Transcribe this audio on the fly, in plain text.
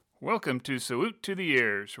Welcome to Salute to the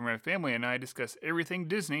Ears, where my family and I discuss everything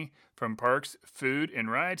Disney, from parks, food,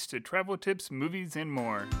 and rides to travel tips, movies, and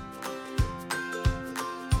more.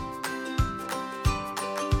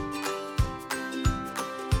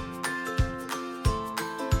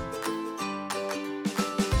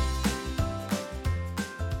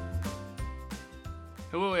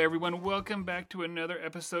 Hello, everyone. Welcome back to another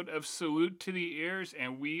episode of Salute to the Ears,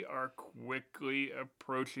 and we are quickly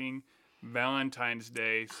approaching Valentine's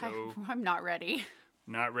Day, so I'm not ready.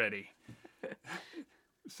 not ready.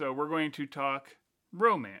 So we're going to talk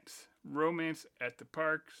romance. Romance at the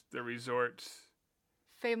parks, the resorts.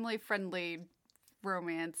 Family-friendly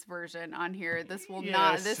romance version on here. This will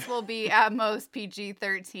Yes. This will be at most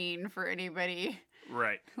PG-13 for anybody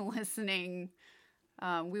Right. listening.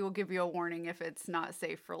 We will give you a warning if it's not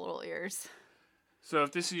safe for little ears. So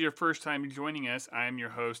if this is your first time joining us, I'm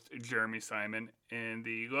your host, Jeremy Simon, and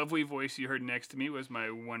the lovely voice you heard next to me was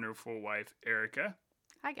my wonderful wife, Erica.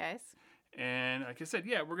 Hi, guys. And like I said,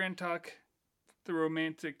 we're going to talk the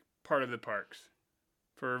romantic part of the parks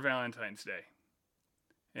for Valentine's Day.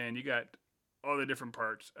 And you got all the different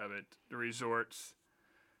parts of it, the resorts,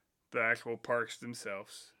 the actual parks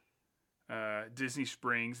themselves, Disney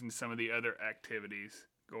Springs, and some of the other activities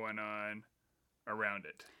going on around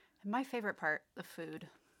it. And my favorite part, the food.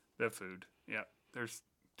 The food, yeah. There's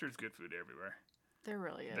good food everywhere. There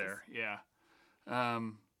really is. There, yeah.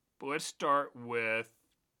 But let's start with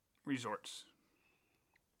resorts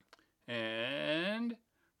and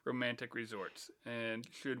romantic resorts. And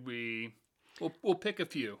should we? We'll pick a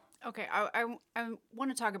few. Okay, I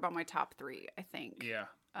want to talk about my top three, I think.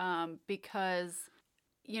 Yeah. Because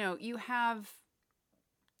you have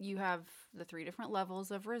the three different levels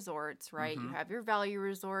of resorts, right? Mm-hmm. You have your value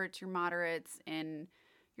resorts, your moderates, and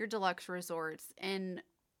your deluxe resorts. And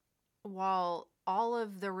while all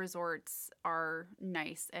of the resorts are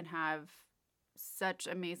nice and have such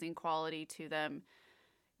amazing quality to them,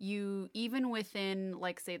 you even within,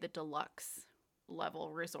 like, say, the deluxe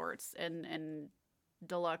level resorts and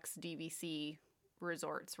deluxe DVC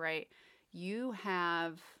resorts, right? You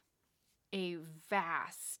have a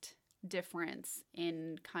vast difference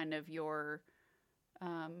in kind of your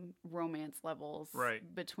romance levels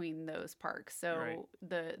between those parks. So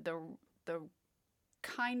the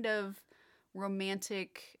kind of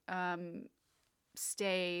romantic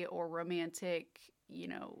stay or romantic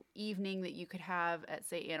evening that you could have at,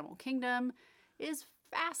 say, Animal Kingdom is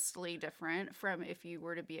vastly different from if you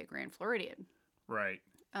were to be at Grand Floridian. Right.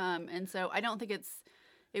 And so I don't think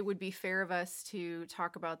it would be fair of us to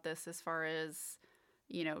talk about this as far as,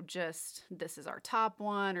 just this is our top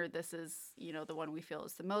one or this is, the one we feel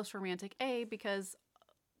is the most romantic, because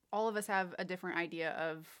all of us have a different idea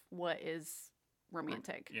of what is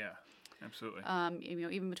romantic. Yeah, absolutely.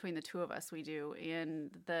 Even between the two of us, we do.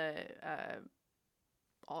 And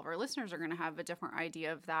all of our listeners are going to have a different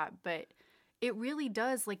idea of that. But it really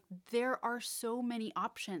does, there are so many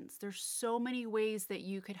options. There's so many ways that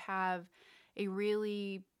you could have a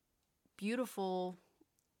really beautiful,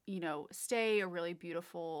 stay, a really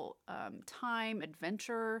beautiful time,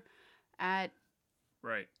 adventure at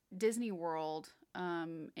Disney World,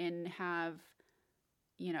 and have,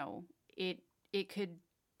 it could,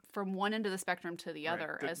 from one end of the spectrum to the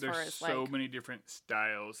other, as far as there's so many different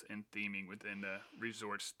styles and theming within the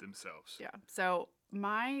resorts themselves. Yeah. So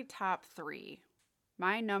my top three,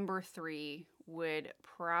 my number three would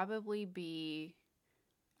probably be,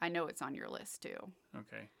 I know it's on your list too.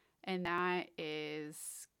 Okay. And that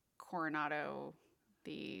is Coronado,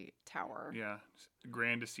 the tower. Yeah.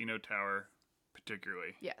 Grand Casino Tower,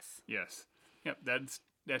 particularly. Yes. Yes. Yep.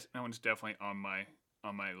 That one's definitely on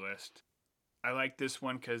my list. I like this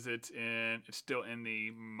one because it's still in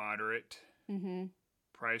the moderate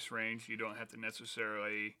price range. You don't have to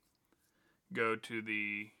necessarily go to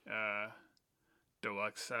the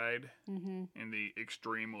deluxe side and the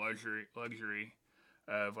extreme luxury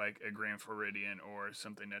of like a Grand Floridian or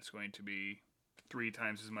something that's going to be 3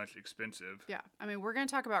 times as much expensive. Yeah. I mean, we're going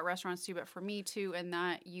to talk about restaurants too, but for me too, in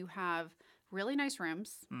that you have really nice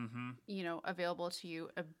rooms, available to you,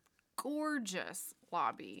 a gorgeous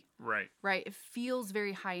lobby. Right. It feels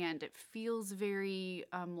very high end. It feels very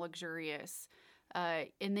luxurious.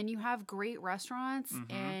 And then you have great restaurants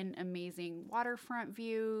and amazing waterfront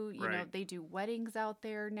view. You know, they do weddings out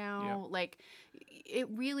there now. Yep. Like, it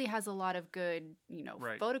really has a lot of good,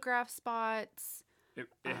 photograph spots.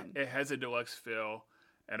 It has a deluxe feel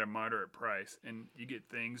at a moderate price, and you get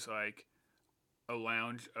things like a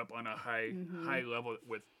lounge up on a high level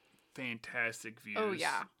with fantastic views. Oh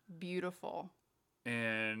yeah, beautiful.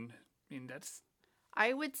 And I mean,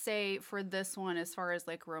 I would say for this one, as far as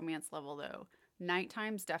like romance level though,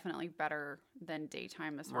 Nighttime's definitely better than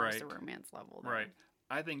daytime as far as the Right. romance level, though. Right.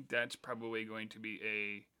 I think that's probably going to be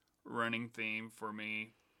a running theme for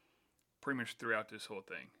me pretty much throughout this whole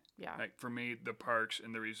thing. Yeah. Like for me, the parks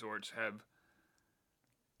and the resorts have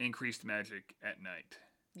increased magic at night.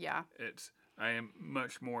 Yeah. I am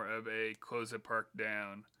much more of a close the park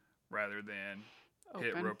down rather than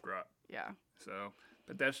hit Open. rope drop. Yeah. So,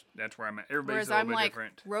 but that's where I'm at. Everybody's Whereas a little I'm bit like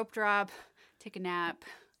different. rope drop, take a nap,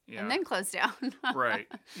 Yeah. and then close down. Right.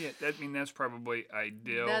 Yeah. That's probably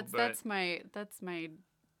ideal. That's my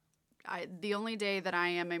the only day that I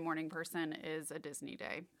am a morning person is a Disney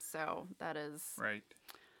day. So that is right.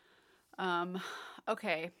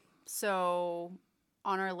 Okay. So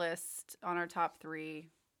on our list, on our top 3,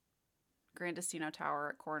 Grand Destino Tower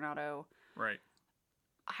at Coronado. Right.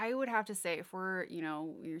 I would have to say, if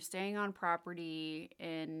you're staying on property,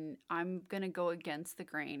 and I'm going to go against the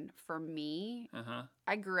grain. For me,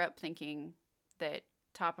 I grew up thinking that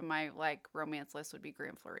top of my, romance list would be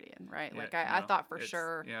Grand Floridian, right? Yeah, I thought for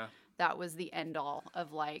sure Yeah. that was the end all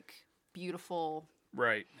of, beautiful,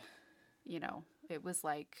 Right. it was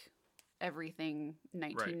like everything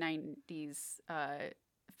 1990s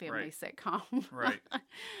family sitcom. Right. But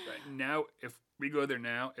now, if we go there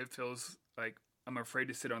now, it feels like I'm afraid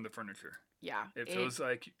to sit on the furniture. Yeah. It feels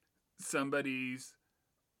like somebody's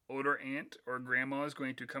older aunt or grandma is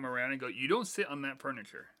going to come around and go, "You don't sit on that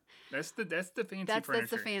furniture." That's the fancy furniture. That's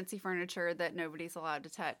the fancy furniture that nobody's allowed to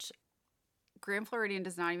touch. Grand Floridian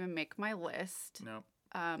does not even make my list. No.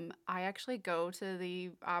 I actually go to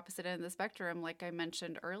the opposite end of the spectrum, like I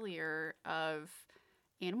mentioned earlier, of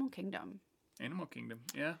Animal Kingdom. Animal Kingdom,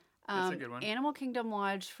 yeah. That's a good one. Animal Kingdom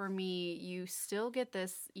Lodge, for me, you still get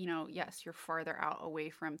this, yes, you're farther out away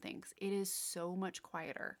from things. It is so much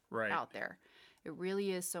quieter out there. It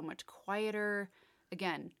really is so much quieter.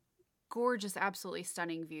 Again, gorgeous, absolutely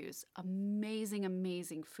stunning views. Amazing,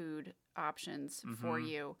 amazing food options for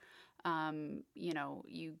you.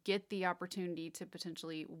 You get the opportunity to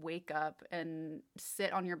potentially wake up and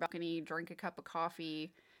sit on your balcony, drink a cup of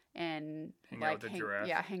coffee, and hang out with a giraffe.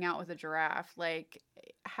 Yeah, hang out with a giraffe.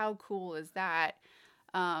 How cool is that?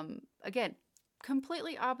 Again,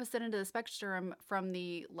 completely opposite end of the spectrum from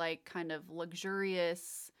the kind of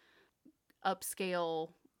luxurious, upscale,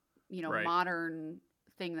 modern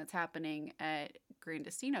thing that's happening at Grand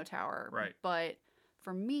Destino Tower. Right. But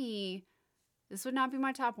for me, this would not be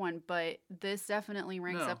my top one, but this definitely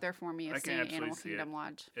ranks up there for me as seeing Animal Kingdom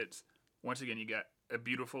Lodge. It's, once again, you got a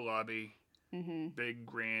beautiful lobby, big,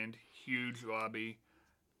 grand, huge lobby,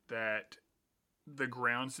 that the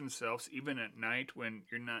grounds themselves, even at night when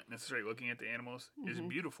you're not necessarily looking at the animals, is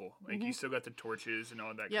beautiful. You still got the torches and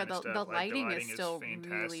all that kind of stuff. The lighting is still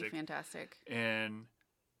really fantastic. And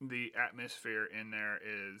the atmosphere in there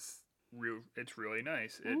is it's really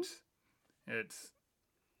nice. It's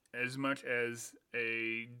as much as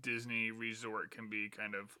a Disney resort can be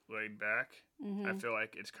kind of laid back, I feel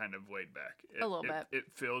like it's kind of laid back. A little bit. It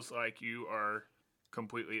feels like you are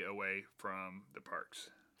completely away from the parks.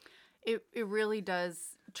 It really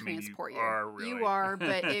does transport you. You are,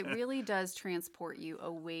 but it really does transport you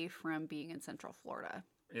away from being in Central Florida.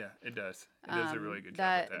 Yeah, it does. It does a really good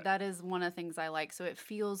job with that. That is one of the things I like. So it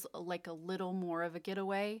feels like a little more of a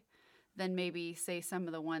getaway than maybe, say, some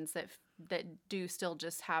of the ones that do still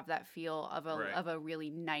just have that feel of a really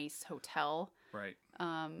nice hotel. Right.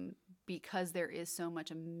 Because there is so much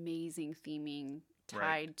amazing theming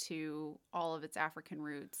tied to all of its African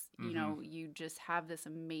roots. You just have this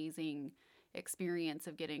amazing experience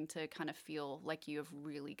of getting to kind of feel like you have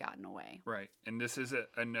really gotten away. Right. And this is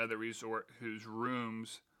another resort whose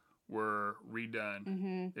rooms were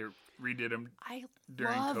redone. They redid them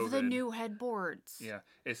during COVID. I love the new headboards. Yeah.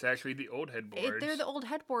 It's actually the old headboards. They're the old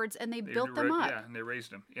headboards, and they built them up. Yeah, and they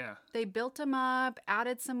raised them. Yeah. They built them up,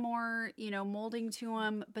 added some more, molding to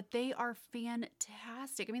them, but they are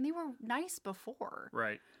fantastic. I mean, they were nice before.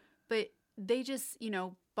 Right. But they just,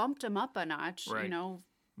 bumped them up a notch, Right. No.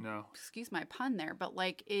 Excuse my pun there, but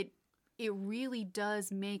it really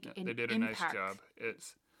does make an impact. They did a nice job.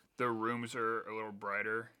 The rooms are a little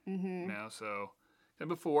brighter now, than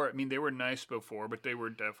before. I mean, they were nice before, but they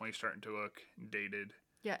were definitely starting to look dated.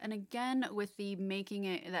 Yeah, and again, with the making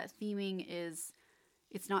it, that theming is,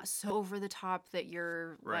 it's not so over the top that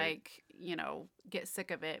you're get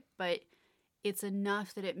sick of it, but it's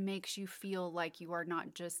enough that it makes you feel like you are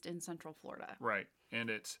not just in Central Florida. Right,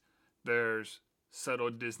 and there's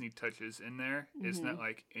subtle Disney touches in there. It's not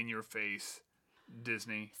like in your face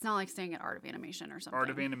Disney. It's not like staying at Art of Animation or something.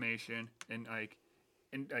 Art of Animation, and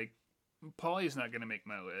Polly's not gonna make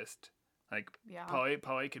my list.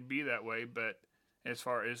 Polly could be that way, but as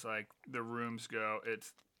far as the rooms go,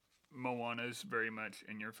 Moana's very much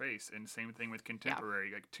in your face, and same thing with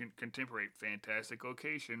Contemporary. Like Contemporary, fantastic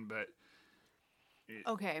location, but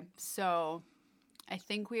Okay, so I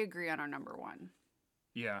think we agree on our number one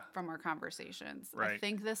yeah, from our conversations. I right,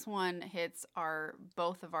 think this one hits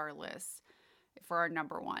both of our lists for our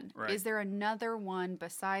number one. right. Is there another one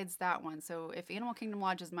besides that one? So if Animal Kingdom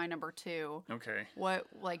Lodge is my number two, Okay,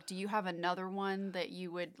 do you have another one that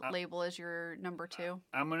you would Uh, label as your number two?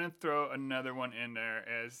 I'm gonna throw another one in there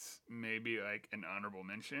as maybe like an honorable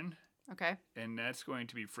mention, Okay. and that's going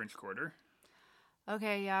to be French Quarter,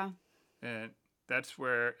 Okay, yeah. and that's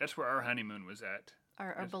where our honeymoon was at.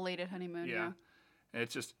 Our belated honeymoon, Yeah. yeah.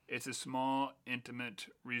 And it's a small, intimate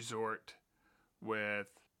resort with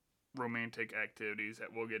romantic activities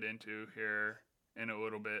that we'll get into here in a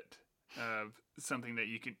little bit. Of something that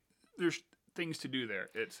you can. There's things to do there.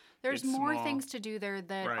 There's it's more small. things to do there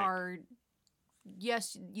that Right. are,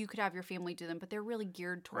 yes, you could have your family do them, but they're really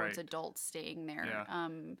geared towards Right. adults staying there. Yeah.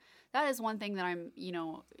 That is one thing that I'm,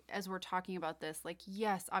 as we're talking about this, like,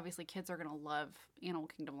 yes, obviously kids are going to love Animal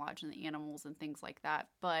Kingdom Lodge and the animals and things like that,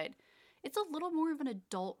 but it's a little more of an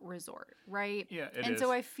adult resort, right? Yeah, it and is. so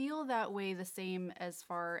I feel that way the same as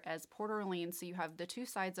far as Port Orleans. So you have the two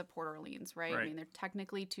sides of Port Orleans, right? I Right. mean, they're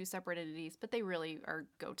technically two separate entities, but they really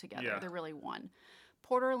go together. Yeah. They're really one.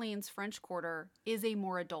 Port Orleans French Quarter is a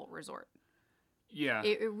more adult resort. Yeah.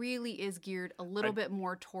 It really is geared a little bit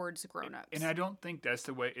more towards grown-ups. And I don't think that's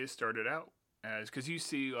the way it started out as, because you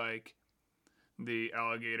see like the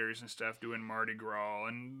alligators and stuff doing Mardi Gras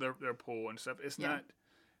and their pool and stuff. It's not.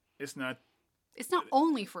 It's not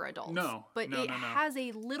only for adults. No, but no, it no, no. has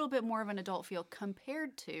a little bit more of an adult feel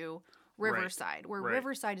compared to Riverside, where Right.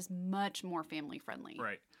 Riverside is much more family friendly.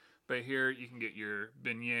 Right. But here you can get your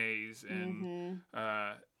beignets and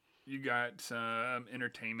you got some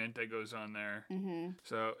entertainment that goes on there. Mm-hmm.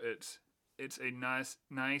 So it's a nice,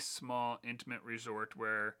 small, intimate resort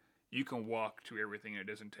where you can walk to everything. It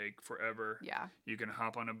doesn't take forever. Yeah. You can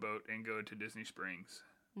hop on a boat and go to Disney Springs,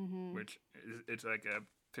 Mm-hmm. which it's like a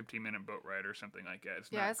 15-minute boat ride or something like that. It's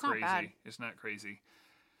Yeah, not it's not crazy. bad. It's not crazy.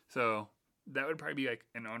 So that would probably be like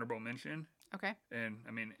an honorable mention. Okay. And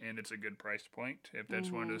I mean, and it's a good price point if that's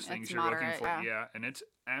one of those It's things you're looking moderate, for. yeah. And it's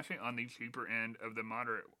actually on the cheaper end of the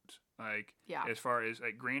moderate ones. Like, Yeah. as far as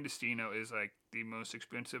like Grand Destino is like the most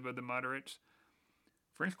expensive of the moderates.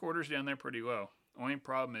 French Quarter's down there pretty low. Only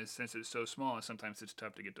problem is since it's so small, sometimes it's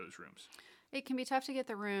tough to get those rooms. It can be tough to get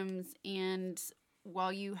the rooms, and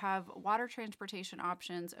while you have water transportation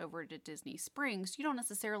options over to Disney Springs, you don't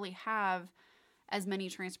necessarily have as many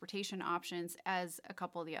transportation options as a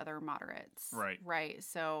couple of the other moderates. Right. Right.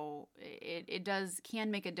 So it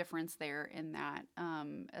can make a difference there in that,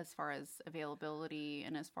 as far as availability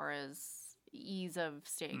and as far as ease of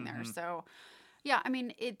staying there. Mhm. So, yeah, I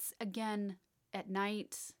mean, it's, again, at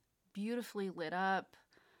night, beautifully lit up.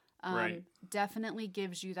 Right. Definitely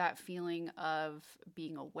gives you that feeling of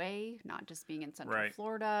being away, not just being in Central Right.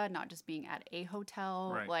 Florida, not just being at a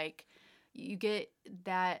hotel. Right. Like, you get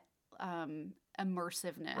that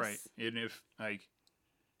immersiveness. Right. And if like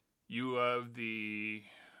you love the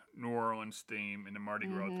New Orleans theme and the Mardi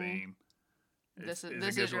Gras Mhm. theme, This a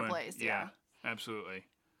is good your one. place. Yeah. Absolutely.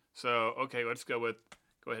 So okay, let's go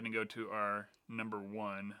ahead and go to our number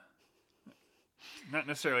one. Not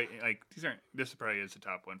necessarily like this probably is the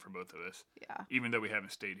top one for both of us, Yeah. even though we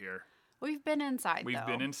haven't stayed here. We've been inside. We've though.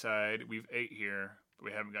 been inside, we've ate here, but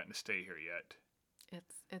we haven't gotten to stay here yet.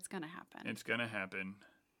 It's gonna happen. It's gonna happen,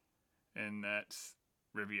 and that's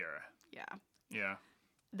Riviera. Yeah. Yeah.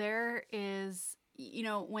 There is,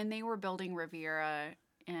 when they were building Riviera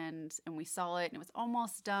and we saw it and it was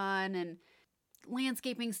almost done and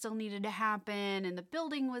landscaping still needed to happen and the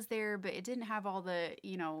building was there, but it didn't have all the,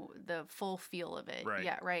 the full feel of it. Right.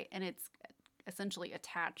 Yeah, right. And it's essentially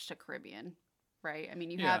attached to Caribbean, right? I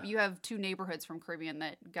mean, Yeah. you have two neighborhoods from Caribbean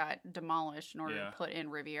that got demolished in order Yeah. to put in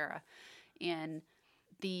Riviera. And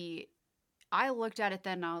I looked at it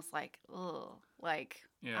then and I was like, ugh, like,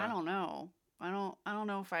 Yeah. I don't know. I don't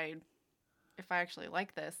know if I actually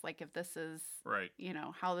like this, like if this is, Right.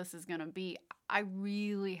 how this is going to be. I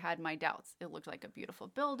really had my doubts. It looked like a beautiful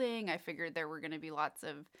building. I figured there were going to be lots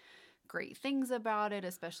of great things about it,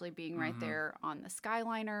 especially being right Mhm. there on the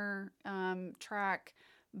Skyliner track.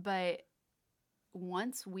 But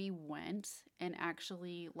once we went and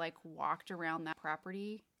actually like walked around that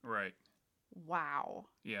property, Right. wow.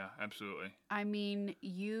 Yeah, absolutely. I mean,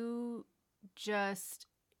 you just,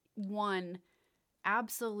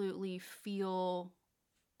 absolutely feel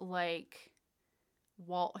like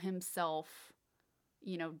Walt himself,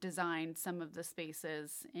 designed some of the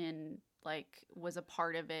spaces and like was a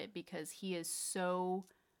part of it because he is so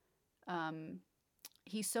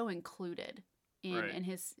he's so included in, Right. and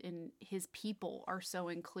his people are so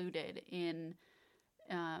included in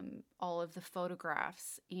all of the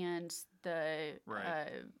photographs and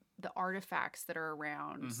Right. the artifacts that are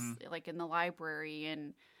around, Mm-hmm. like in the library,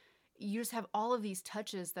 and you just have all of these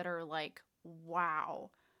touches that are like,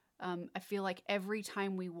 wow. I feel like every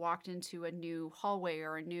time we walked into a new hallway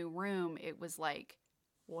or a new room, it was like,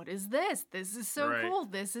 what is this? This is so Right. cool.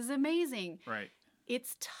 This is amazing. Right.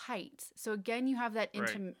 It's tight. So again, you have that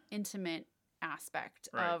Right. intimate aspect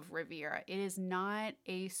Right. of Riviera. It is not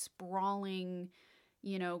a sprawling,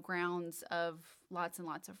 grounds of lots and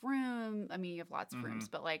lots of room. I mean, you have lots of rooms,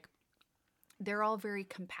 but like they're all very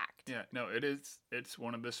compact. Yeah. No, it is. It's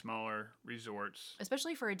one of the smaller resorts.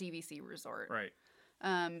 Especially for a DVC resort. Right.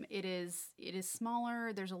 It is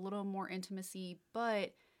smaller. There's a little more intimacy,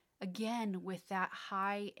 but again, with that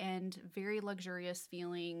high end, very luxurious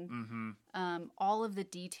feeling, Mm-hmm. all of the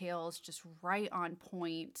details just right on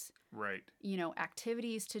point. Right.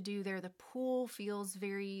 Activities to do there. The pool feels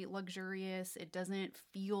very luxurious. It doesn't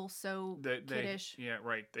feel so kiddish. Yeah.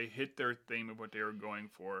 Right. They hit their theme of what they were going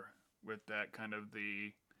for with that kind of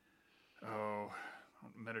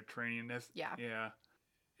Mediterranean. Yeah. Yeah.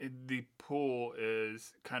 The pool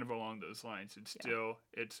is kind of along those lines. It's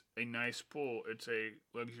a nice pool. It's a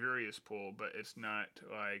luxurious pool, but it's not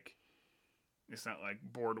like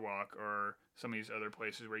Boardwalk or some of these other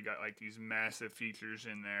places where you got like these massive features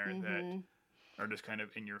in there that are just kind of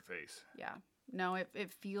in your face. Yeah. No,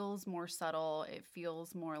 it feels more subtle. It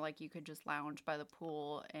feels more like you could just lounge by the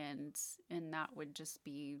pool and that would just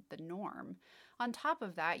be the norm. On top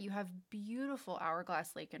of that, you have beautiful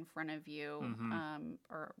Hourglass Lake in front of you,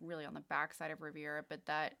 or really on the backside of Riviera, but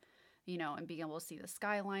that, and being able to see the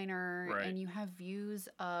Skyliner, Right. and you have views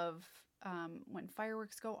of when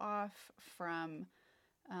fireworks go off from,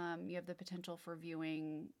 you have the potential for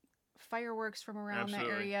viewing fireworks from around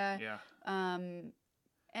Absolutely. that area. Yeah.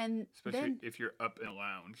 And Especially then if you're up in a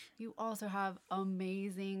lounge. you also have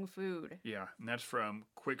amazing food. Yeah, and that's from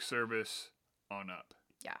quick service on up.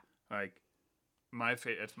 Yeah. Like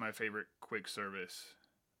that's my favorite quick service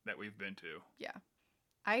that we've been to. Yeah.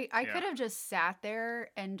 I could have just sat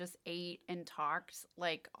there and just ate and talked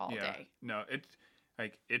like all day. No,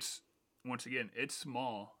 it's once again, it's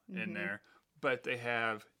small in there, but they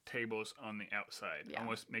have tables on the outside. Yeah.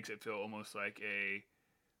 Almost makes it feel almost like a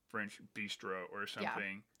French bistro or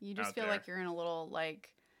something. You just feel like you're in a little like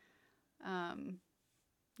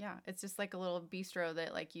it's just like a little bistro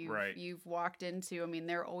that like you've walked into. I mean,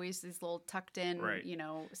 there are always these little tucked in,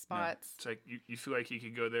 spots. No, it's like you feel like you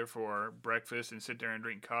could go there for breakfast and sit there and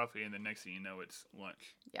drink coffee, and the next thing you know, it's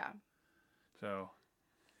lunch. Yeah. So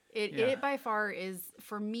it by far is,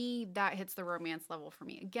 for me, that hits the romance level for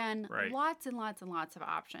me. Again, lots and lots and lots of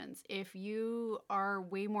options. If you are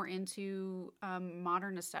way more into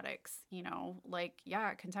modern aesthetics,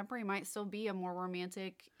 contemporary might still be a more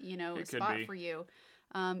romantic, spot for you.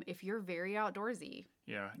 If you're very outdoorsy,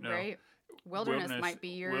 right? Wilderness might be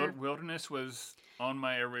your... Wilderness was on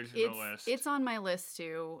my original list. It's on my list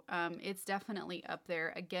too. It's definitely up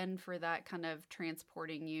there, again, for that kind of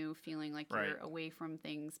transporting you, feeling like you're away from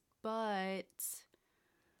things. But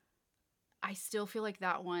I still feel like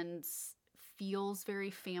that one feels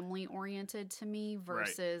very family oriented to me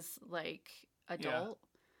versus like adult. Yeah.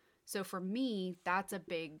 So for me, that's a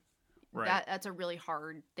big... That's a really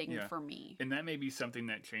hard thing for me. And that may be something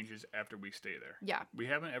that changes after we stay there. Yeah. We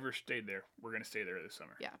haven't ever stayed there. We're going to stay there this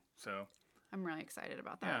summer. Yeah. So I'm really excited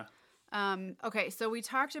about that. Yeah. Okay, so we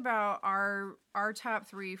talked about our top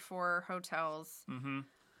 3 for hotels. Mm-hmm.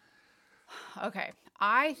 Okay.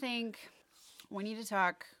 I think we need to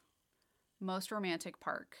talk most romantic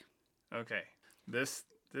park. Okay. This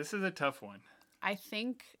is a tough one. I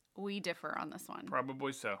think we differ on this one.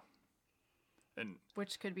 Probably so.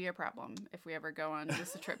 Which could be a problem if we ever go on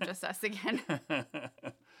just a trip just us again.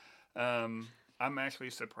 I'm actually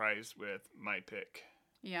surprised with my pick.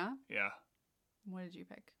 Yeah? Yeah. What did you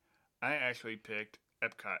pick? I actually picked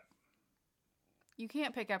Epcot. You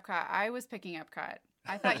can't pick Epcot. I was picking Epcot.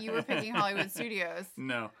 I thought you were picking Hollywood Studios.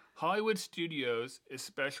 No. Hollywood Studios,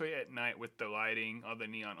 especially at night with the lighting, all the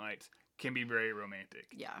neon lights, can be very romantic.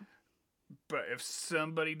 Yeah. But if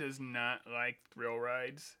somebody does not like thrill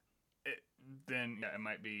rides... then it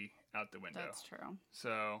might be out the window. That's true.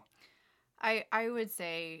 So I would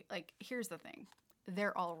say, like, here's the thing.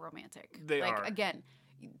 They're all romantic. They are. Again,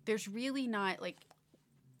 there's really not, like,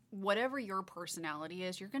 whatever your personality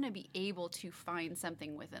is, you're going to be able to find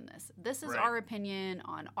something within this. This is our opinion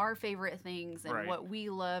on our favorite things and what we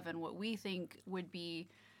love and what we think would be,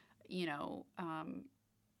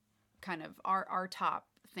 kind of our top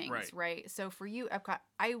things, right? So for you, Epcot,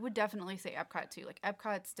 I would definitely say Epcot too. Like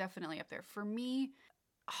Epcot's definitely up there. For me,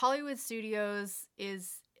 Hollywood Studios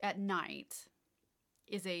is at night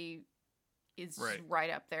is right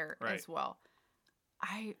up there as well.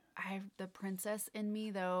 I the princess in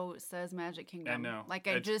me though says Magic Kingdom. I know. Like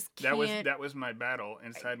I just can't. That was my battle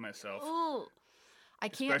inside myself. Oh, I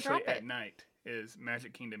can't especially drop it. at night is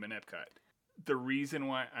Magic Kingdom and Epcot. The reason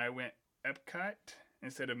why I went Epcot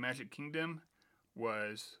instead of Magic Kingdom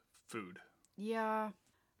was food. Yeah.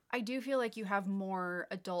 I do feel like you have more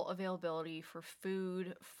adult availability for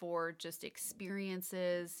food, for just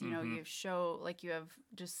experiences. You know, you have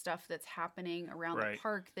just stuff that's happening around the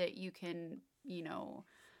park that you can,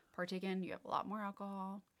 partake in. You have a lot more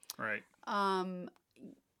alcohol. Right.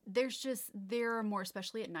 There are more,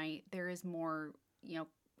 especially at night, there is more,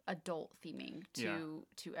 adult theming to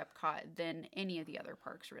Epcot than any of the other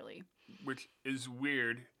parks, really. Which is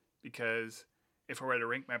weird because if I were to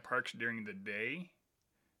rank my parks during the day,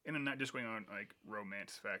 and I'm not just going on like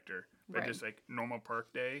romance factor, but just like normal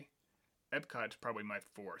park day, Epcot's probably my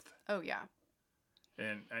fourth. Oh yeah.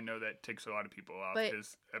 And I know that takes a lot of people off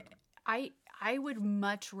because I would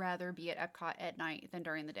much rather be at Epcot at night than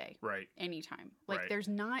during the day. Right. Anytime. Like there's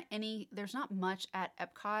not much at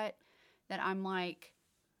Epcot that I'm like,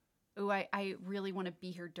 oh, I really want to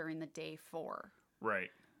be here during the day for. Right.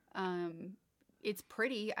 It's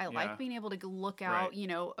pretty. I like being able to look out,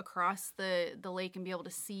 across the lake and be able to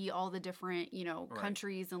see all the different,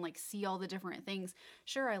 countries and like see all the different things.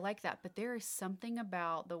 Sure, I like that, but there is something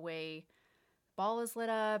about the way Ball is lit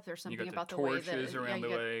up. There's something about the way that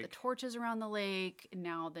the torches around the lake.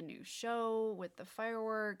 Now the new show with the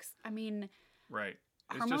fireworks. I mean, right.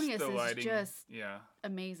 It's Harmonious just the lighting, is just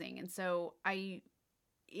amazing, and so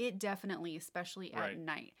it definitely, especially at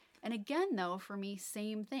night. And again, though, for me,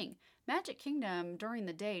 same thing. Magic Kingdom during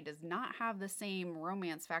the day does not have the same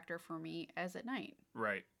romance factor for me as at night.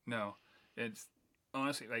 Right. No. It's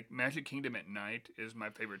honestly like Magic Kingdom at night is my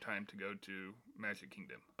favorite time to go to Magic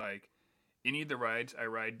Kingdom. Like any of the rides I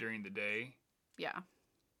ride during the day,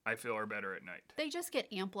 I feel are better at night. They just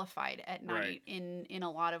get amplified at night in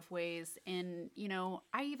a lot of ways. And,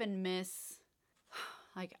 I even miss,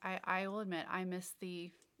 like, I will admit, I miss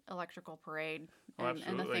the electrical parade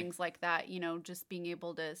and the things like that, just being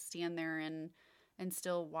able to stand there and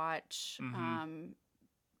still watch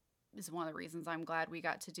is one of the reasons I'm glad we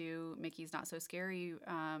got to do Mickey's Not So Scary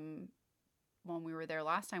when we were there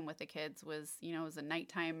last time with the kids was, it was a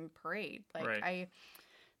nighttime parade. Like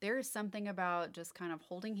there is something about just kind of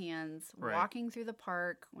holding hands, walking through the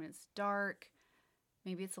park when it's dark,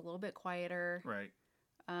 maybe it's a little bit quieter. Right.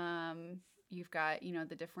 You've got,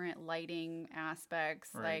 the different lighting aspects.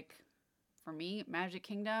 Right. Like, for me, Magic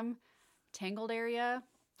Kingdom, Tangled area.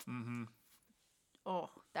 Mm-hmm. Oh,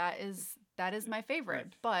 that is my favorite.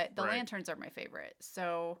 Right. But the lanterns are my favorite.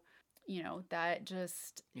 So, that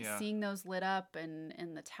just seeing those lit up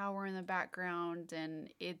and the tower in the background, and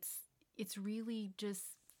it's really just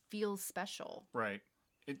feels special. Right.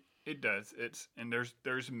 It does. And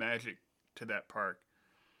there's magic to that park.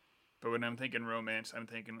 But when I'm thinking romance, I'm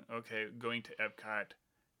thinking, okay, going to Epcot,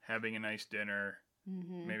 having a nice dinner,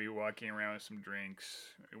 maybe walking around with some drinks,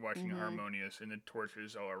 watching Harmonious and the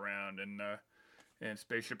torches all around and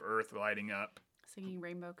Spaceship Earth lighting up. Singing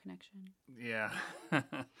Rainbow Connection. Yeah.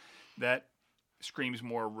 That screams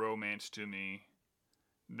more romance to me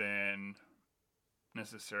than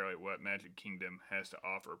necessarily what Magic Kingdom has to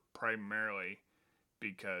offer, primarily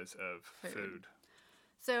because of food.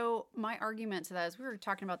 So my argument to that is we were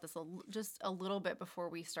talking about this just a little bit before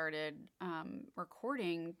we started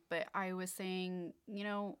recording, but I was saying,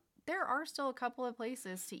 there are still a couple of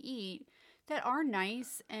places to eat that are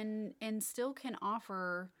nice and still can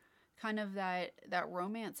offer kind of that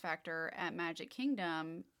romance factor at Magic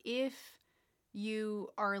Kingdom if you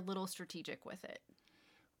are a little strategic with it.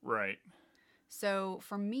 Right. So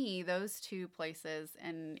for me, those two places,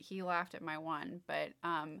 and he laughed at my one, but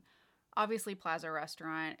obviously Plaza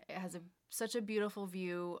Restaurant, it has such a beautiful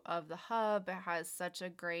view of the hub. It has such a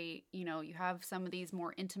great, you have some of these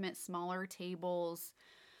more intimate, smaller tables.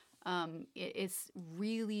 It's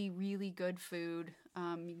really, really good food.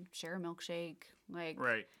 You share a milkshake, like,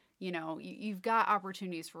 you've got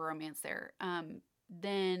opportunities for romance there.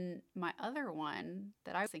 Then my other one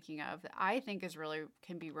that I was thinking of that I think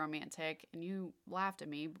can be romantic, and you laughed at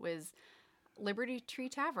me, was Liberty Tree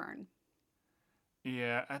Tavern.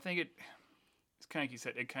 Yeah, I think it's kind of like you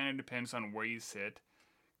said, it kind of depends on where you sit,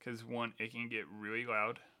 because one, it can get really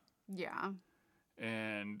loud. Yeah.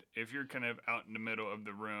 And if you're kind of out in the middle of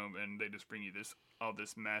the room and they just bring you all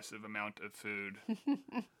this massive amount of food.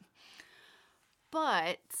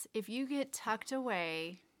 But if you get tucked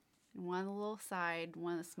away in one of the little side,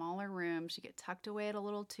 one of the smaller rooms, you get tucked away at a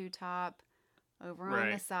little two-top over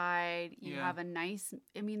on the side. You have a nice,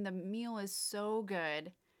 I mean, the meal is so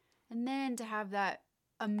good. And then to have that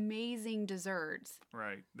amazing desserts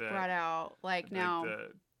brought out, like now,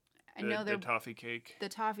 I know they're the toffee cake. The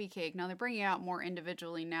toffee cake. Now they're bringing it out more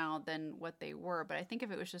individually now than what they were, but I think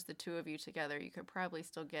if it was just the two of you together, you could probably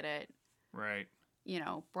still get it,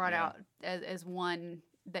 brought out as one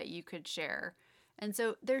that you could share. And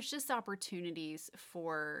so there's just opportunities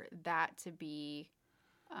for that to be,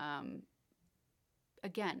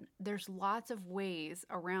 again, there's lots of ways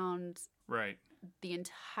around the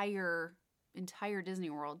entire Disney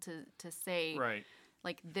World to say,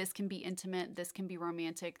 like, this can be intimate, this can be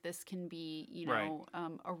romantic, this can be,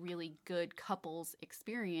 a really good couples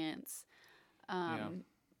experience. Are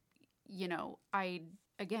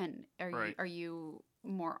you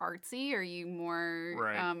more artsy? Are you more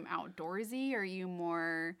outdoorsy? Are you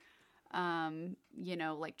more,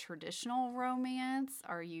 like traditional romance?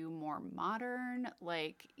 Are you more modern?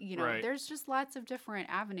 Like, there's just lots of different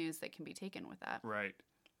avenues that can be taken with that. Right.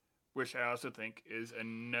 Which I also think is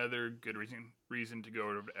another good reason to go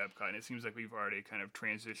over to Epcot. And it seems like we've already kind of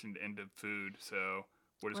transitioned into food, so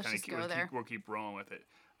we'll just we'll keep rolling with it.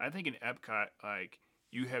 I think in Epcot, like,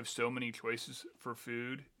 you have so many choices for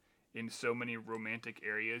food in so many romantic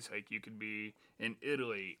areas. Like, you could be in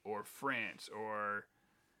Italy or France or,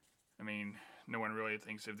 I mean, no one really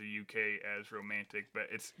thinks of the UK as romantic, but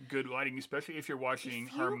it's good lighting, especially if you're watching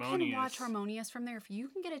Harmonious. If you can watch Harmonious from there, if you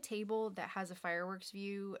can get a table that has a fireworks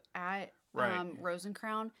view at Rose and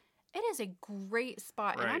Crown, it is a great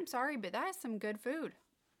spot. And I'm sorry, but that is some good food.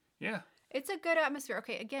 Yeah. It's a good atmosphere.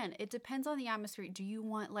 Okay, again, it depends on the atmosphere. Do you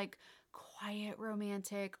want, like, quiet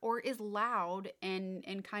romantic, or is loud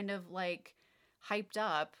and kind of, like, hyped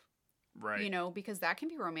up? Right. Because that can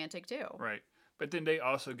be romantic too. Right. But then they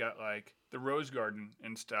also got, like, the Rose Garden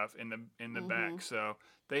and stuff in the back. So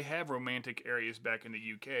they have romantic areas back in the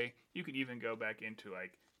UK. You could even go back into,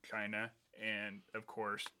 like, China and, of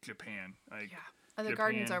course, Japan. Like, the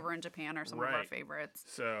gardens over in Japan are some of our favorites.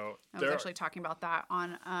 So I was actually talking about that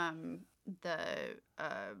on the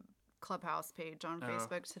Clubhouse page on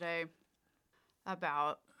Facebook today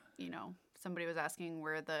about, somebody was asking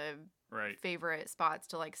where the favorite spots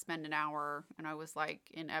to, like, spend an hour. And I was like,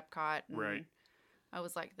 in Epcot. And I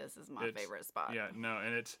was like, this is my favorite spot. Yeah, no,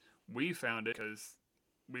 and we found it because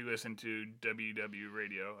we listen to WW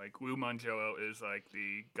Radio. Like, Lou Mangello is, like,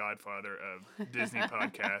 the godfather of Disney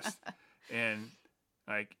podcasts. And,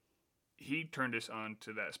 like, he turned us on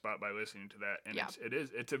to that spot by listening to that. And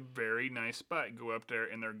it's a very nice spot. Go up there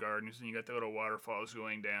in their gardens, and you got the little waterfalls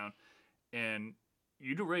going down. And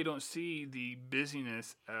you really don't see the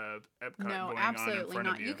busyness of Epcot going on in front of you. No, absolutely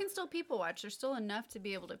not. You can still people watch. There's still enough to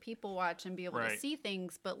be able to people watch and be able to see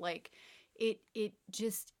things, but, like, it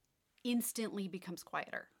just instantly becomes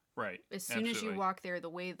quieter. Right. As soon as you walk there, the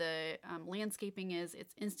way the landscaping is,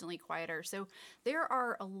 it's instantly quieter. So there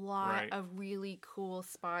are a lot of really cool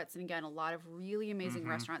spots, and again, a lot of really amazing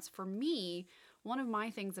restaurants. For me, one of my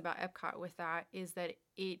things about Epcot with that is that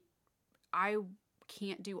I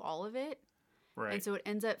can't do all of it. Right. And so it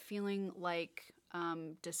ends up feeling like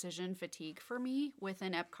decision fatigue for me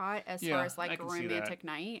within Epcot as far as, like, a romantic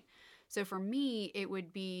night. So for me, it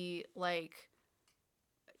would be like,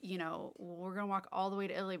 we're going to walk all the way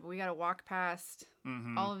to Italy, but we got to walk past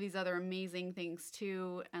all of these other amazing things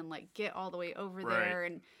too, and, like, get all the way over there.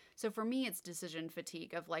 And so for me, it's decision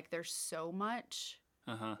fatigue of, like, there's so much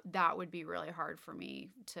that would be really hard for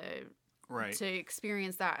me to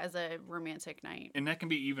experience that as a romantic night. And that can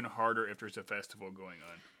be even harder if there's a festival going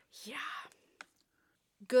on. Yeah.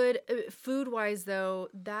 Good. Food-wise, though,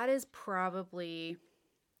 that is probably...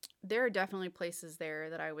 There are definitely places there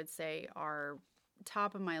that I would say are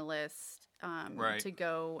top of my list to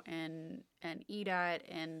go and eat at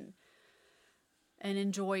and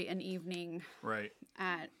enjoy an evening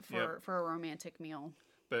at for a romantic meal.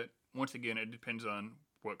 But once again, it depends on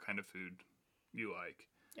what kind of food you like.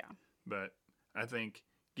 Yeah. But I think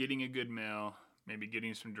getting a good meal, maybe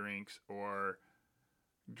getting some drinks or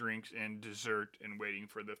drinks and dessert and waiting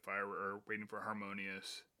for the fire or waiting for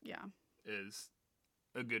Harmonious is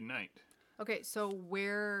a good night. Okay, so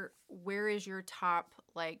where is your top,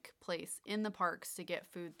 like, place in the parks to get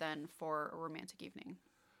food then for a romantic evening?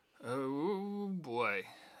 Oh boy.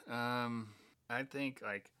 I think,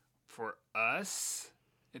 like, for us,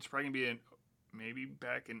 it's probably gonna be maybe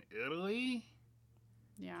back in Italy.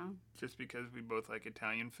 Yeah. Just because we both like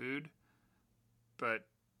Italian food. But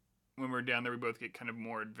when we're down there, we both get kind of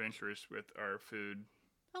more adventurous with our food.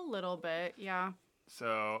 A little bit, yeah.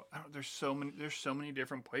 So there's so many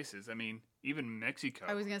different places. I mean, even Mexico.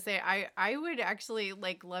 I was gonna say I would actually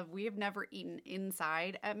like love. We have never eaten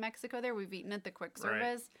inside at Mexico. There, we've eaten at the quick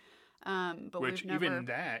service, but Which we've never. even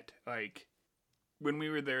that, like, when we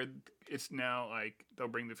were there, it's now like they'll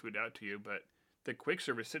bring the food out to you, but the quick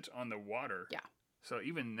service sits on the water. Yeah. So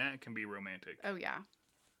even that can be romantic. Oh yeah.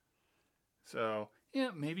 So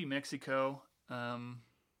yeah, maybe Mexico.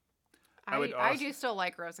 I do still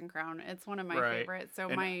like Rosencrown. It's one of my Right. favorites. So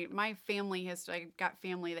And- my family I got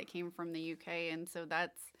family that came from the UK, and so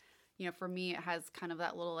that's, for me, it has kind of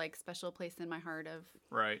that little like special place in my heart of.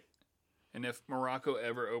 Right. And if Morocco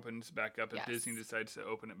ever opens back up, if Yes. Disney decides to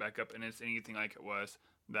open it back up and it's anything like it was,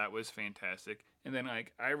 that was fantastic. And then,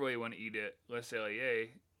 like, I really want to eat at Les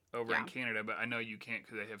Celliers over in Yeah. Canada, but I know you can't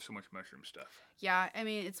because they have so much mushroom stuff. Yeah, I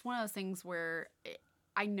mean, it's one of those things where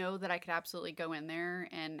I know that I could absolutely go in there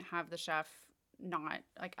and have the chef not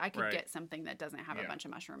like I could Right. get something that doesn't have a Yeah. bunch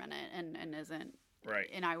of mushroom in it and isn't Right.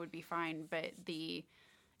 and I would be fine, but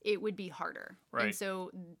it would be harder. Right. And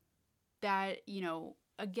so that,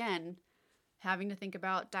 again, having to think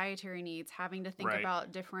about dietary needs, having to think Right.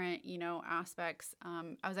 about different, aspects.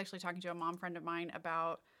 I was actually talking to a mom friend of mine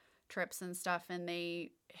about trips and stuff, and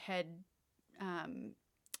they had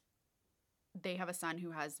they have a son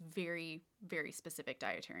who has very, very specific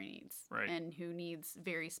dietary needs Right. and who needs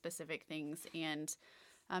very specific things. And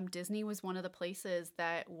Disney was one of the places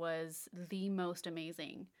that was the most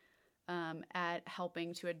amazing at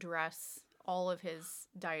helping to address all of his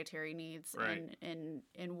dietary needs Right. and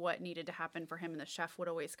what needed to happen for him. And the chef would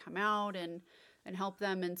always come out and help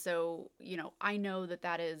them. And so, I know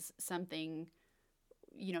that is something,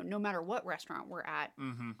 no matter what restaurant we're at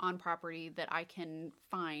Mm-hmm. on property, that I can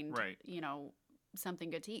find, Right. something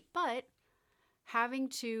good to eat. But having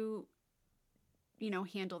to,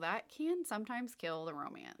 handle that can sometimes kill the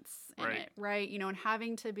romance in Right. it, right? And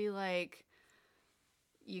having to be like,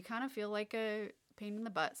 you kind of feel like a pain in the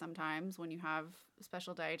butt sometimes when you have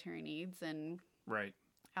special dietary needs and Right.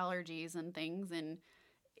 allergies and things, and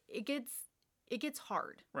it gets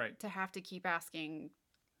hard Right. to have to keep asking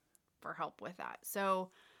for help with that.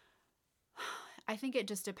 So I think it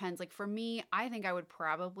just depends. Like for me, I think I would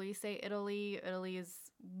probably say Italy. Italy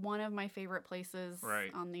is one of my favorite places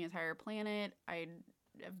Right. on the entire planet. I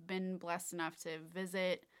have been blessed enough to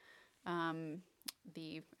visit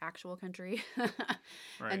the actual country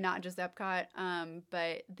Right. and not just Epcot.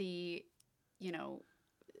 But the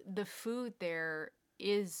food there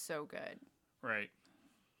is so good. Right.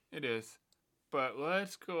 It is. But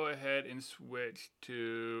let's go ahead and switch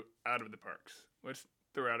to out of the parks. Let's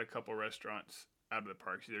throw out a couple restaurants out of the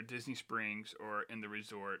parks, either Disney Springs or in the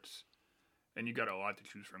resorts. And you got a lot to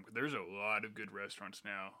choose from. There's a lot of good restaurants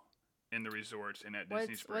now in the resorts and at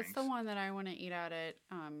Disney Springs. What's the one that I want to eat at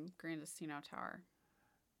Grand Casino Tower?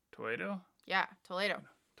 Toledo? Yeah, Toledo.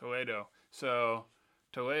 Toledo. So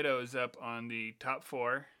Toledo is up on the top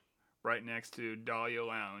floor, right next to Dahlia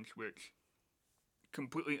Lounge, which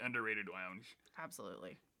completely underrated lounge.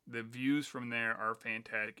 Absolutely. The views from there are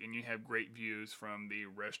fantastic, and you have great views from the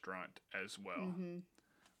restaurant as well, Mm-hmm.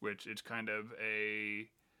 which is kind of a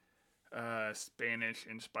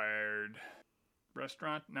Spanish-inspired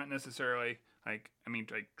restaurant. Not necessarily like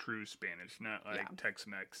true Spanish, not like Yeah.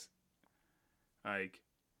 Tex-Mex. Like,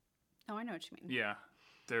 Oh, I know what you mean. yeah,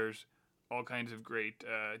 there's all kinds of great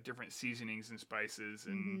different seasonings and spices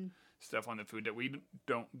and Mm-hmm. stuff on the food that we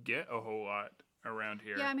don't get a whole lot around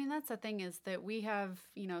here. Yeah, I mean, that's the thing is that we have,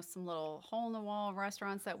 some little hole-in-the-wall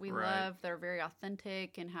restaurants that we Right. love that are very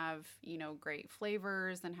authentic and have, great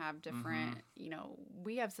flavors and have different,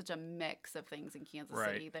 we have such a mix of things in Kansas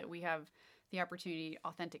Right. City that we have the opportunity,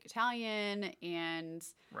 authentic Italian and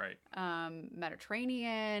Right.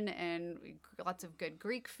 Mediterranean and lots of good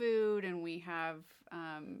Greek food. And we have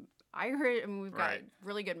Irish, we've got Right.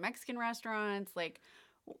 really good Mexican restaurants. Like,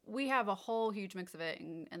 we have a whole huge mix of it,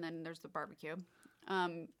 and then there's the barbecue.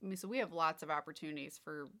 So we have lots of opportunities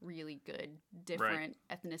for really good different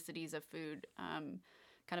ethnicities of food.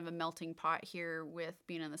 Kind of a melting pot here with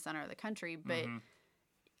being in the center of the country. But Mhm.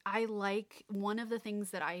 I like one of the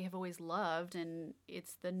things that I have always loved, and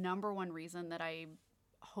it's the number one reason that I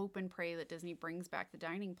hope and pray that Disney brings back the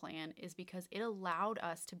dining plan, is because it allowed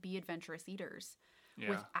us to be adventurous eaters Yeah.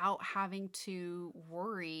 without having to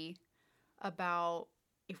worry about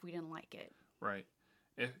if we didn't like it. Right.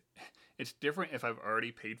 It's different if I've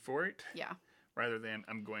already paid for it Yeah. rather than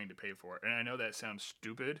I'm going to pay for it. And I know that sounds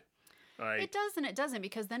stupid. Like, It does and it doesn't,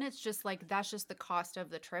 because then it's just like that's just the cost of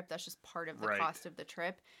the trip. That's just part of the Right. cost of the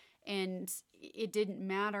trip. And it didn't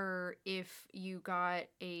matter if you got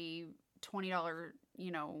a $20,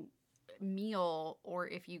 meal or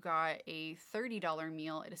if you got a $30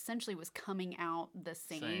 meal, it essentially was coming out the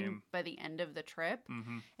same by the end of the trip.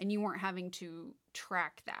 Mm-hmm. And you weren't having to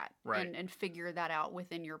track that and figure that out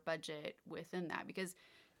within your budget within that. Because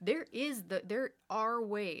there are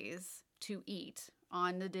ways to eat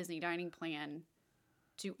on the Disney dining plan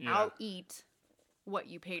to out-eat what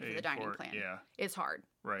you paid for the dining plan. Yeah. It's hard.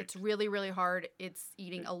 Right. It's really, really hard. It's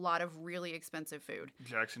eating a lot of really expensive food.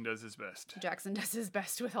 Jackson does his best. Jackson does his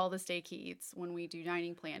best with all the steak he eats when we do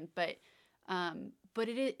dining plan. But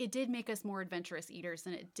it did make us more adventurous eaters,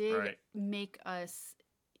 and it did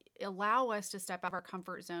allow us to step out of our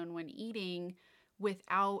comfort zone when eating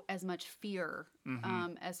without as much fear.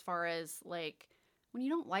 As far as like when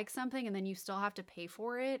you don't like something and then you still have to pay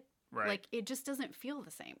for it, like it just doesn't feel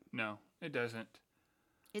the same. No, it doesn't.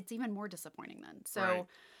 It's even more disappointing then. So,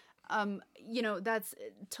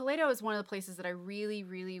 Toledo is one of the places that I really,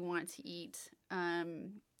 really want to eat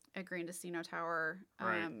at Gran Destino Tower.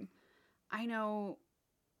 I know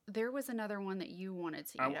there was another one that you wanted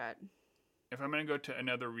to eat at. If I'm going to go to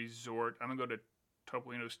another resort, I'm going to go to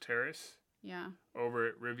Topolino's Terrace. Yeah. Over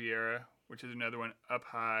at Riviera, which is another one up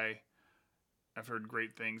high. I've heard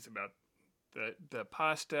great things about the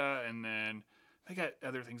pasta, and then they got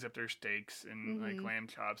other things up there, steaks and like lamb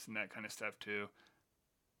chops and that kind of stuff too.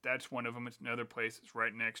 That's one of them. It's another place. It's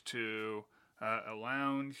right next to a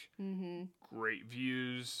lounge. Great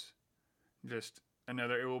views. Just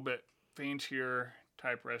another a little bit fancier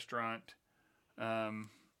type restaurant.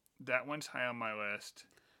 That one's high on my list.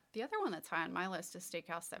 The other one that's high on my list is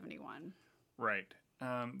Steakhouse 71. Right.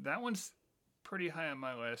 That one's pretty high on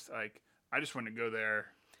my list. Like, I just want to go there.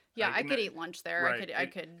 Yeah, I could eat lunch there. Right. I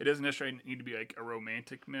could. It doesn't necessarily need to be like a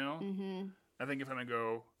romantic meal. I think if I'm going to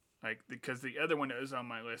go, like, because the other one that was on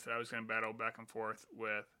my list that I was going to battle back and forth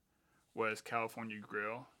with was California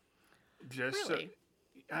Grill. Really?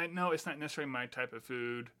 I know it's not necessarily my type of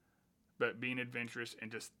food, but being adventurous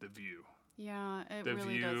and just the view. Yeah, it the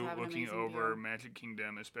really view, does have an looking amazing over view. Magic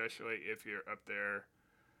Kingdom, especially if you're up there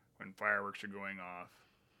when fireworks are going off.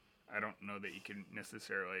 I don't know that you can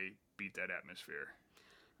necessarily beat that atmosphere.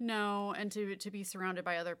 No, and to be surrounded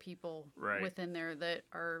by other people within there that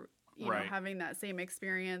are you know having that same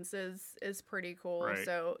experience is pretty cool. Right.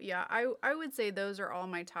 So yeah, I would say those are all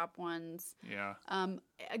my top ones. Yeah.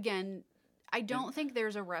 Again, I don't think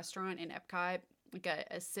there's a restaurant in Epcot, like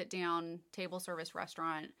a sit down table service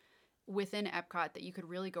restaurant within Epcot that you could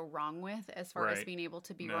really go wrong with as far as being able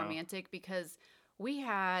to be romantic, because we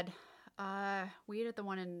ate at the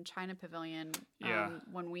one in China Pavilion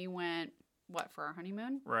when we went for our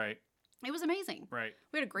honeymoon. Right. It was amazing. Right.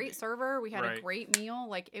 We had a great server. We had a great meal.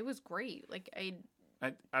 Like, it was great. Like,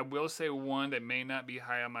 I will say one that may not be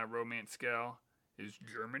high on my romance scale is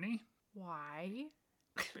Germany. Why?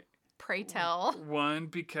 Pray tell. One,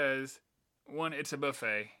 because it's a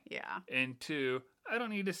buffet. Yeah. And two, I don't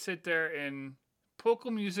need to sit there and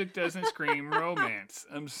polka music doesn't scream romance.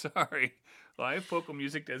 I'm sorry. Live polka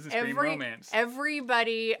music doesn't scream romance.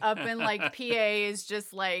 Everybody up in like PA is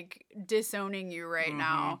just like disowning you right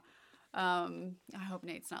now. I hope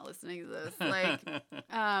Nate's not listening to this. Like,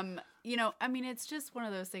 I mean, it's just one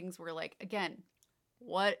of those things where, like, again,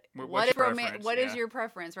 what is your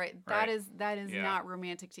preference, right? That is not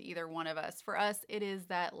romantic to either one of us. For us, it is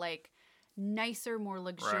that like nicer, more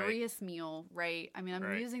luxurious meal, right? I mean,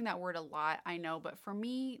 I'm using that word a lot, I know, but for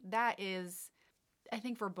me, that is, I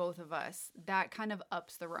think for both of us, that kind of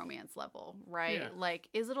ups the romance level, right? Yeah. Like,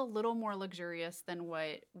 is it a little more luxurious than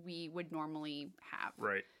what we would normally have?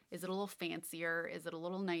 Right. Is it a little fancier? Is it a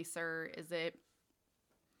little nicer? Is it,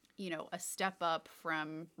 a step up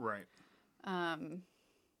from... Right. It's,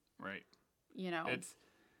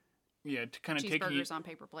 to kind of take you... Cheeseburgers on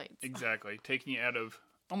paper plates. Exactly. Taking you out of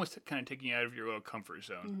your little comfort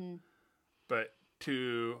zone. But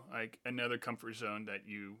to, like, another comfort zone that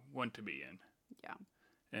you want to be in. Yeah.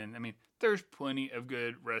 And, I mean, there's plenty of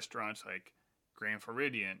good restaurants like Grand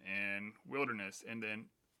Floridian and Wilderness, and then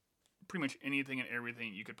pretty much anything and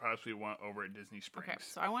everything you could possibly want over at Disney Springs. Okay,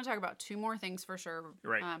 so I want to talk about two more things for sure.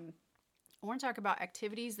 Right. I want to talk about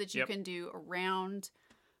activities that you can do around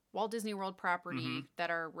Walt Disney World property that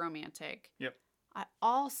are romantic. Yep. I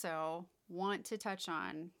also want to touch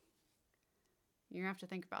on, you're going to have to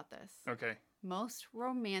think about this. Okay. Most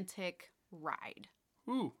romantic ride.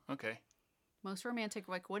 Ooh, okay. Most romantic,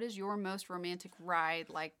 like, what is your most romantic ride,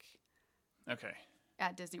 like,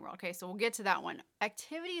 at Disney World? Okay, so we'll get to that one.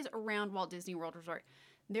 Activities around Walt Disney World Resort.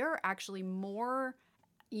 There are actually more,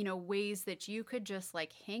 ways that you could just,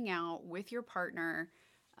 like, hang out with your partner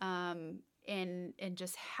and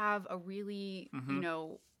just have a really,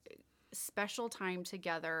 special time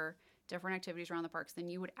together different activities around the parks than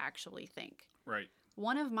you would actually think. Right.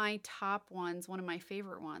 One of my top ones, one of my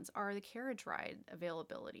favorite ones, are the carriage ride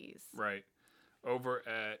availabilities. Right. Over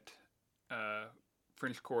at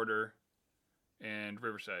French Quarter and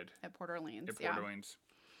Riverside. At Port Orleans. At Port Orleans.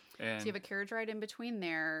 And so you have a carriage ride in between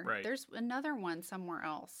there. Right. There's another one somewhere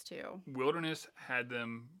else too. Wilderness had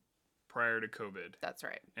them prior to COVID. That's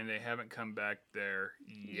right. And they haven't come back there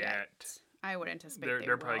yet. I would anticipate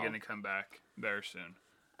they're probably going to come back there soon.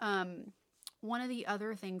 One of the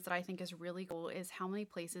other things that I think is really cool is how many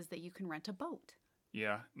places that you can rent a boat.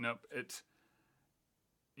 Yeah, nope. It's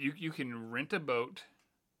you can rent a boat,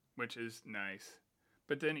 which is nice,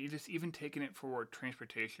 but then you just even taking it for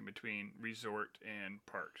transportation between resort and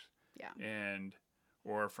parks. Yeah.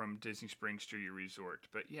 Or from Disney Springs to your resort.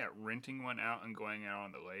 But yeah, renting one out and going out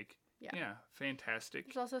on the lake. Yeah, fantastic.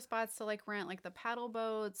 There's also spots to like rent like the paddle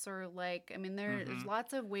boats or like, I mean, there's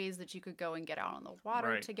lots of ways that you could go and get out on the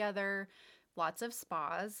water together. Lots of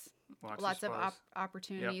spas. Lots of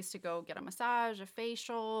opportunities to go get a massage, a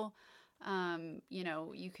facial. You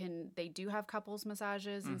know, they do have couples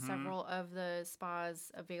massages in several of the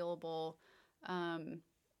spas available.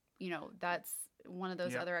 You know, that's one of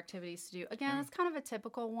those other activities to do. Again, it's kind of a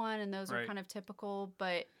typical one, and those are kind of typical,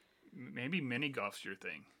 but maybe mini golf's your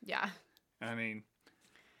thing. Yeah. I mean,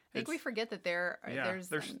 I think we forget that there's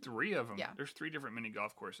 3 of them. Yeah. There's 3 different mini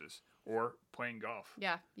golf courses or playing golf.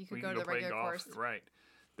 Yeah, you could go to the regular course. Right.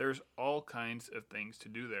 There's all kinds of things to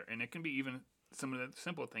do there, and it can be even some of the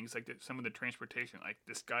simple things like some of the transportation, like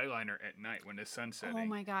the Skyliner at night when the sun's setting. Oh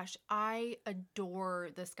my gosh, I adore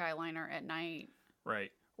the Skyliner at night.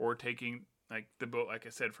 Right. Or taking like the boat, like I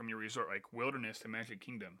said, from your resort, like Wilderness to Magic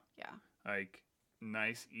Kingdom. Yeah. Like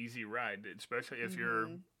nice, easy ride, especially if you're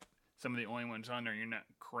some of the only ones on there. You're not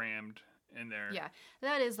crammed in there. Yeah,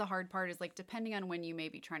 that is the hard part. Is like depending on when you may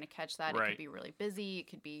be trying to catch that, it could be really busy. It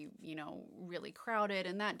could be really crowded,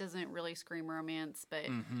 and that doesn't really scream romance. But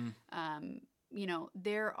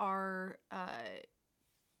there are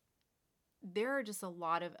just a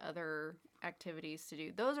lot of other activities to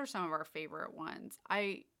do. Those are some of our favorite ones.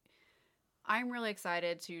 I'm really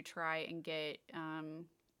excited to try and get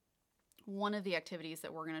one of the activities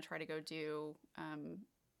that we're going to try to go do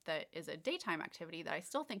that is a daytime activity that I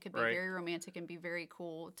still think could be very romantic and be very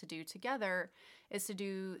cool to do together is to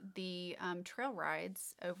do the trail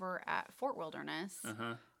rides over at Fort Wilderness.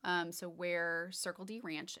 So where Circle D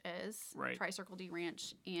Ranch is, Tri-Circle D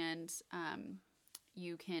Ranch, and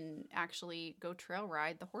you can actually go trail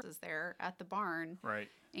ride the horses there at the barn. Right.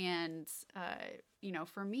 And,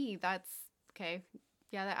 for me, that's okay.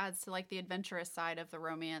 Yeah, that adds to like the adventurous side of the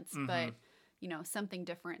romance, but, something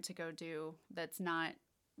different to go do that's not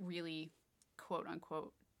really quote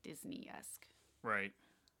unquote Disney-esque. Right.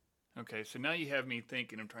 Okay, so now you have me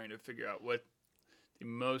thinking. I'm trying to figure out what the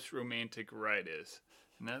most romantic ride is.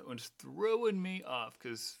 And that one's throwing me off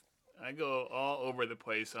because I go all over the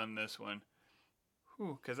place on this one.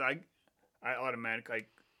 Because I automatically,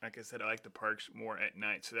 like I said, I like the parks more at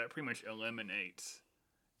night. So that pretty much eliminates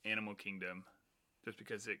Animal Kingdom just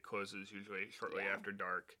because it closes usually shortly after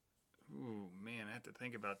dark. Ooh, man, I have to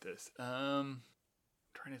think about this.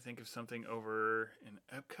 Trying to think of something over in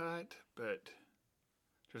Epcot, but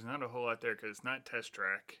there's not a whole lot there because it's not Test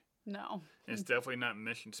Track. No. And it's definitely not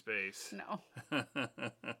Mission Space. No.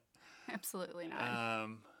 Absolutely not.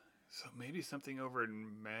 So maybe something over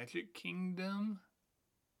in Magic Kingdom?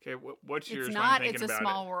 Okay, what's yours? It's not. It's a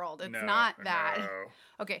Small World. It's not that.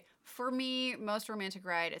 No. Okay, for me, most romantic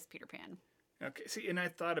ride is Peter Pan. Okay, see, and I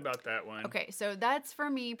thought about that one. Okay, so that's for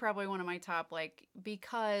me probably one of my top, like,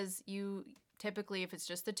 because you typically, if it's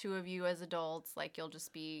just the two of you as adults, like, you'll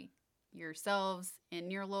just be yourselves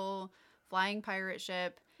in your little flying pirate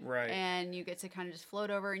ship. Right. And you get to kind of just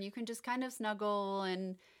float over, and you can just kind of snuggle,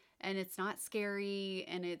 and it's not scary,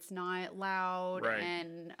 and it's not loud, right.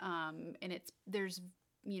 and there's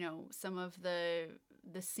some of the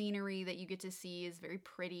scenery that you get to see is very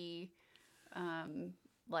pretty.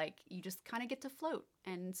 Like you just kind of get to float,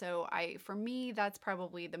 and so for me that's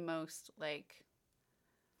probably the most like.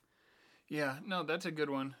 Yeah, no, that's a good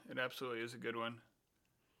one. It absolutely is a good one.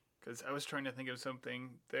 Because I was trying to think of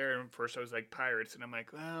something there, and first I was like pirates, and I'm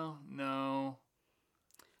like, well, no.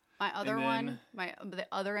 My other one, the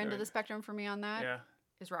other end of the spectrum for me on that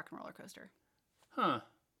is Rock and Roller Coaster. Huh.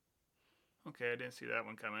 Okay, I didn't see that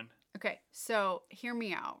one coming. Okay, so hear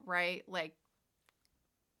me out, right? Like,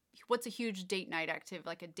 what's a huge date night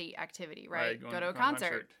like a date activity, right? Go to a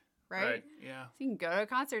concert, right? Yeah. So you can go to a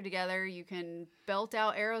concert together. You can belt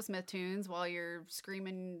out Aerosmith tunes while you're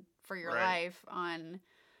screaming for your life on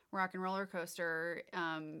Rock and Roller Coaster.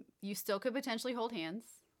 You still could potentially hold hands.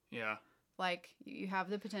 Yeah. Like, you have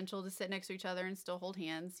the potential to sit next to each other and still hold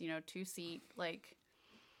hands, 2-seat, like,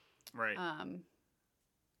 Right.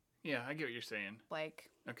 Yeah, I get what you're saying. like,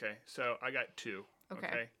 Okay, so I got 2.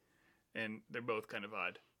 Okay. And they're both kind of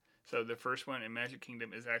odd. So the first one in Magic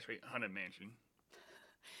Kingdom is actually Haunted Mansion.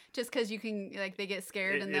 just because you can, like, they get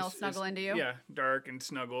scared and they'll snuggle into you? Yeah, dark and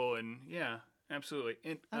snuggle, and yeah, absolutely.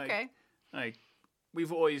 And, Okay. Like,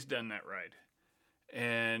 we've always done that ride.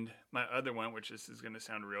 And my other one, which this is going to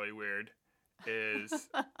sound really weird, is,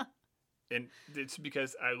 and it's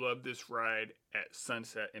because I love this ride at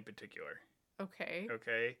sunset in particular. Okay.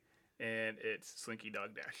 Okay? And it's Slinky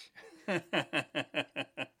Dog Dash.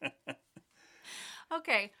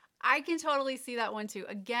 Okay. I can totally see that one too.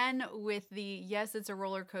 Again, with the, yes, it's a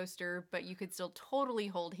roller coaster, but you could still totally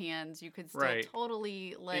hold hands. You could still Right.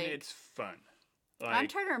 totally, like... And it's fun. I'm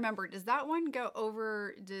trying to remember. Does that one go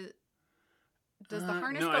over... Does the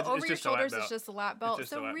harness no, go it's over your just a lap shoulders? belt. It's just a lap belt.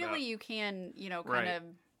 just a So lap really belt. you can, kind Right. of...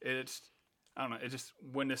 It's, I don't know, it's just,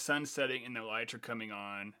 when the sun's setting and the lights are coming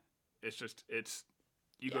on, it's just,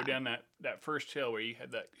 you go down that first hill where you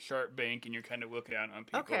have that sharp bank and you're kind of looking down on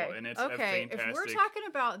people, and it's okay. fantastic. If we're talking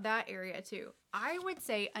about that area too, I would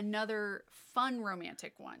say another fun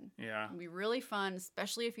romantic one. Yeah. It'd be really fun,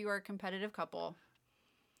 especially if you are a competitive couple.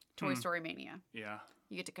 Toy Story Mania. Yeah.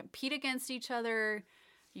 You get to compete against each other.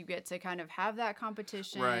 You get to kind of have that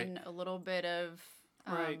competition, Right. a little bit of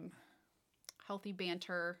Right. healthy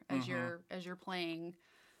banter as you're playing.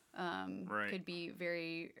 Right. Could be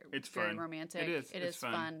very It's very fun. romantic. It is. It It's is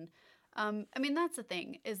fun. fun. I mean, that's the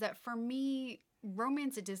thing, is that for me,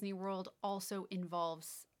 romance at Disney World also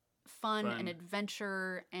involves fun and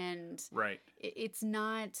adventure, and Right. it's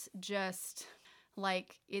not just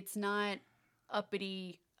like, it's not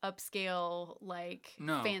uppity, upscale, like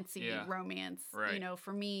No, fancy yeah. romance. Right.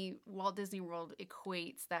 For me, Walt Disney World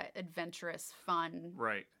equates that adventurous fun.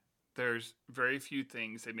 Right. There's very few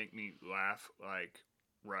things that make me laugh like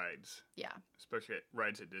rides, Yeah. especially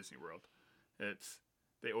rides at Disney World.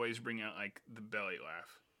 They always bring out like the belly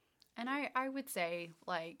laugh. And I would say,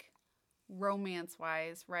 like,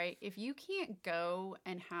 romance-wise, right? If you can't go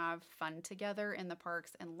and have fun together in the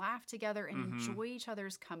parks and laugh together and enjoy each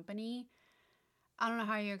other's company, I don't know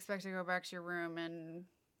how you expect to go back to your room and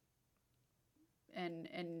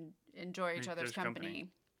enjoy each other's company.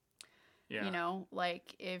 Yeah.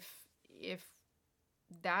 Like, if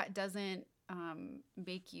that doesn't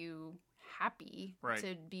make you happy Right.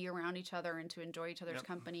 to be around each other and to enjoy each other's Yep.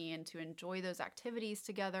 company and to enjoy those activities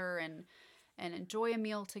together and enjoy a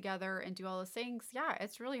meal together and do all those things, yeah,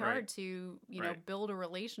 it's really hard Right. to, Right. build a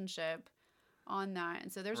relationship on that.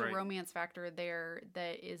 And so there's Right. a romance factor there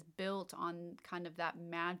that is built on kind of that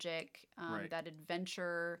magic, Right. that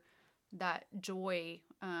adventure, that joy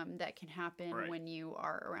that can happen Right. when you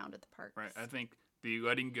are around at the parks. Right. I think the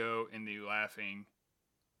letting go and the laughing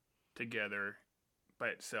together by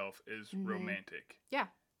itself is romantic. Yeah.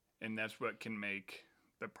 And that's what can make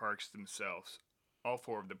the parks themselves, all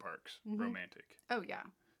 4 of the parks, romantic. Oh, yeah.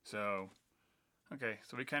 So, okay,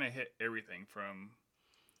 so we kind of hit everything from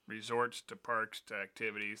resorts to parks to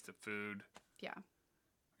activities to food. Yeah.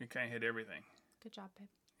 We kind of hit everything. Good job, babe.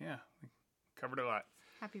 Yeah, we covered a lot.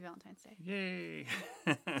 Happy Valentine's Day. Yay!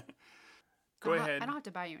 Go ahead. I don't have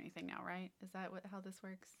to buy you anything now, right? Is that how this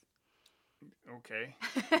works? Okay.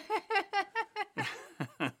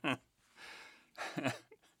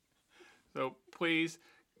 So please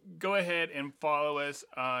go ahead and follow us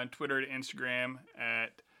on Twitter and Instagram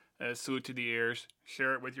at Salute to the Ears.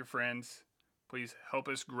 Share it with your friends. Please help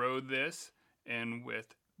us grow this. And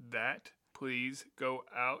with that, please go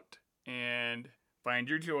out and find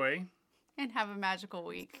your joy. And have a magical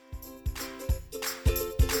week.